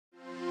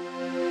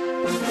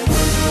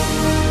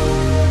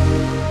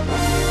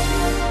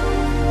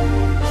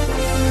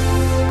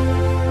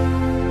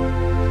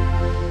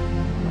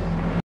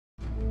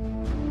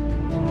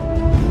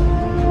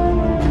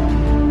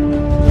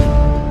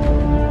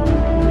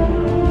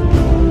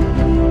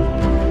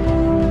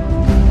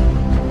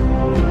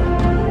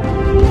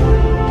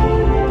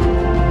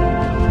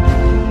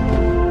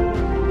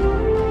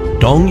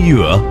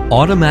Dongyue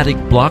automatic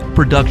block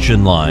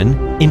production line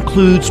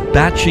includes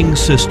batching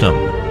system,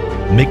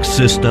 mix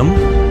system,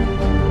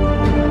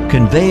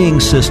 conveying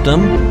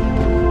system,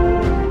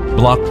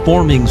 block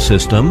forming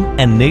system,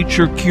 and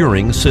nature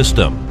curing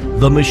system.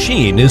 The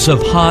machine is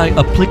of high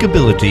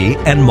applicability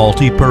and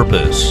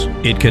multi-purpose.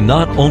 It can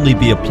not only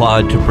be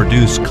applied to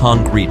produce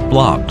concrete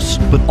blocks,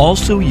 but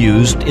also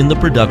used in the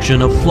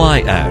production of fly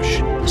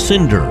ash,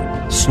 cinder,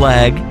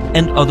 slag,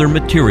 and other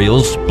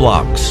materials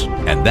blocks.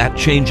 And that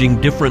changing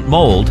different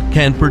mold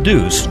can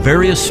produce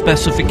various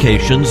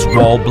specifications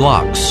wall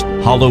blocks,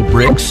 hollow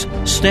bricks,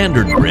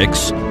 standard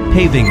bricks,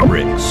 paving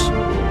bricks.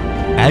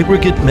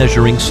 Aggregate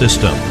measuring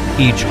system.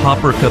 Each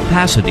hopper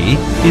capacity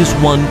is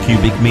 1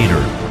 cubic meter.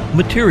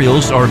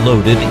 Materials are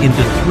loaded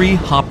into 3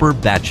 hopper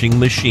batching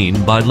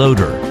machine by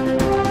loader.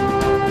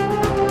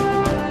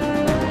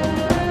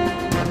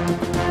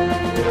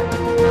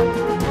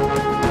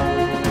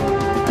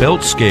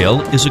 Belt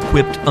scale is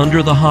equipped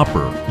under the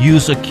hopper.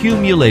 Use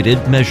accumulated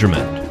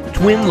measurement.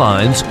 Twin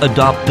lines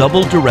adopt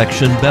double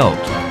direction belt.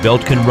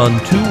 Belt can run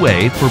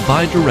two-way for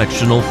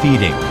bidirectional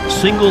feeding.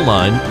 Single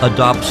line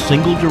adopts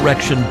single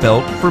direction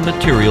belt for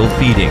material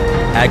feeding.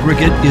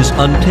 Aggregate is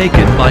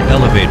untaken by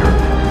elevator.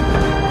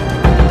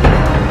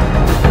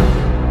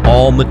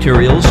 All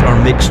materials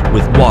are mixed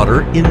with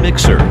water in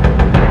mixer,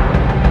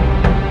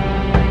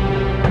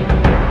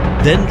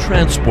 then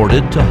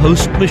transported to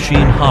host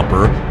machine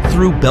hopper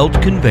through belt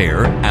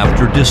conveyor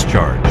after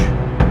discharge.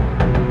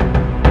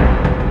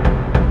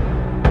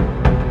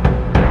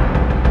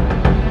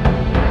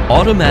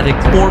 Automatic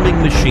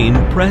forming machine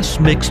press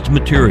mixed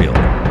material,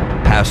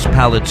 pass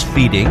pallets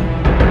feeding,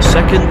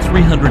 second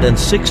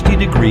 360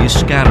 degrees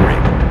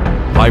scattering,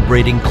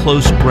 vibrating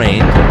close grain,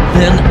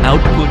 then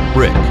output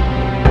brick.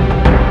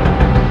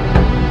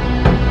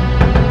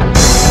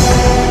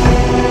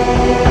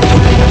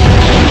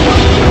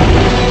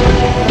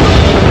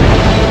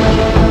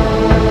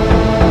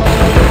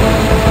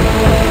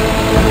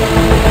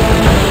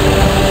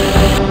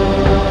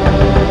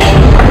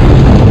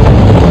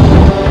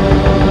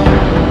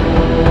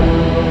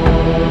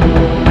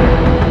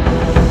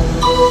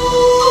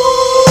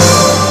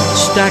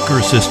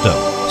 Stacker system.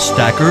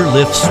 Stacker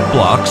lifts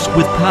blocks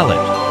with pallet.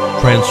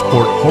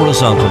 Transport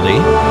horizontally.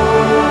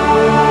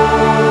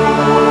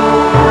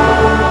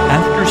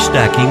 After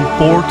stacking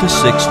 4 to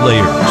 6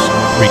 layers,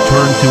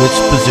 return to its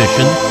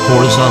position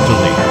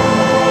horizontally.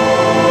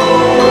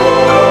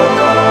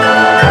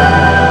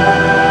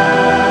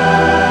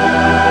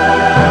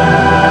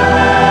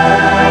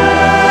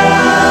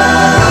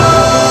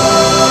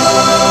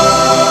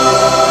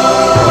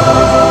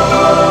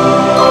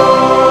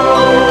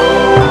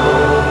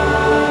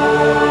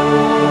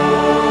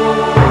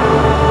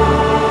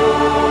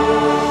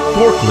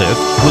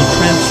 Forklift will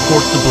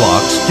transport the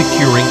blocks to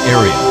curing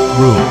area,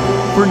 room,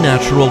 for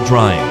natural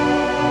drying.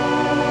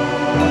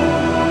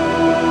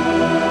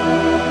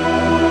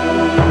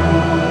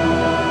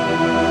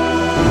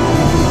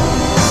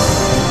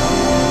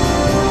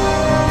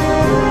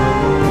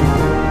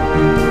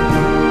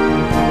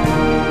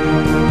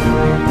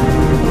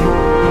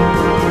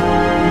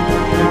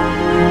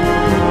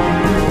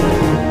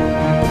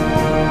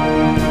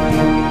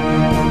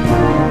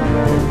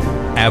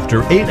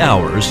 After 8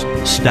 hours,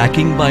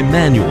 stacking by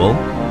manual,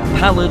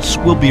 pallets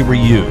will be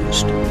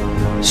reused.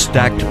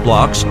 Stacked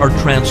blocks are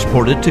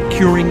transported to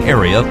curing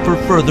area for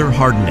further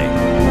hardening.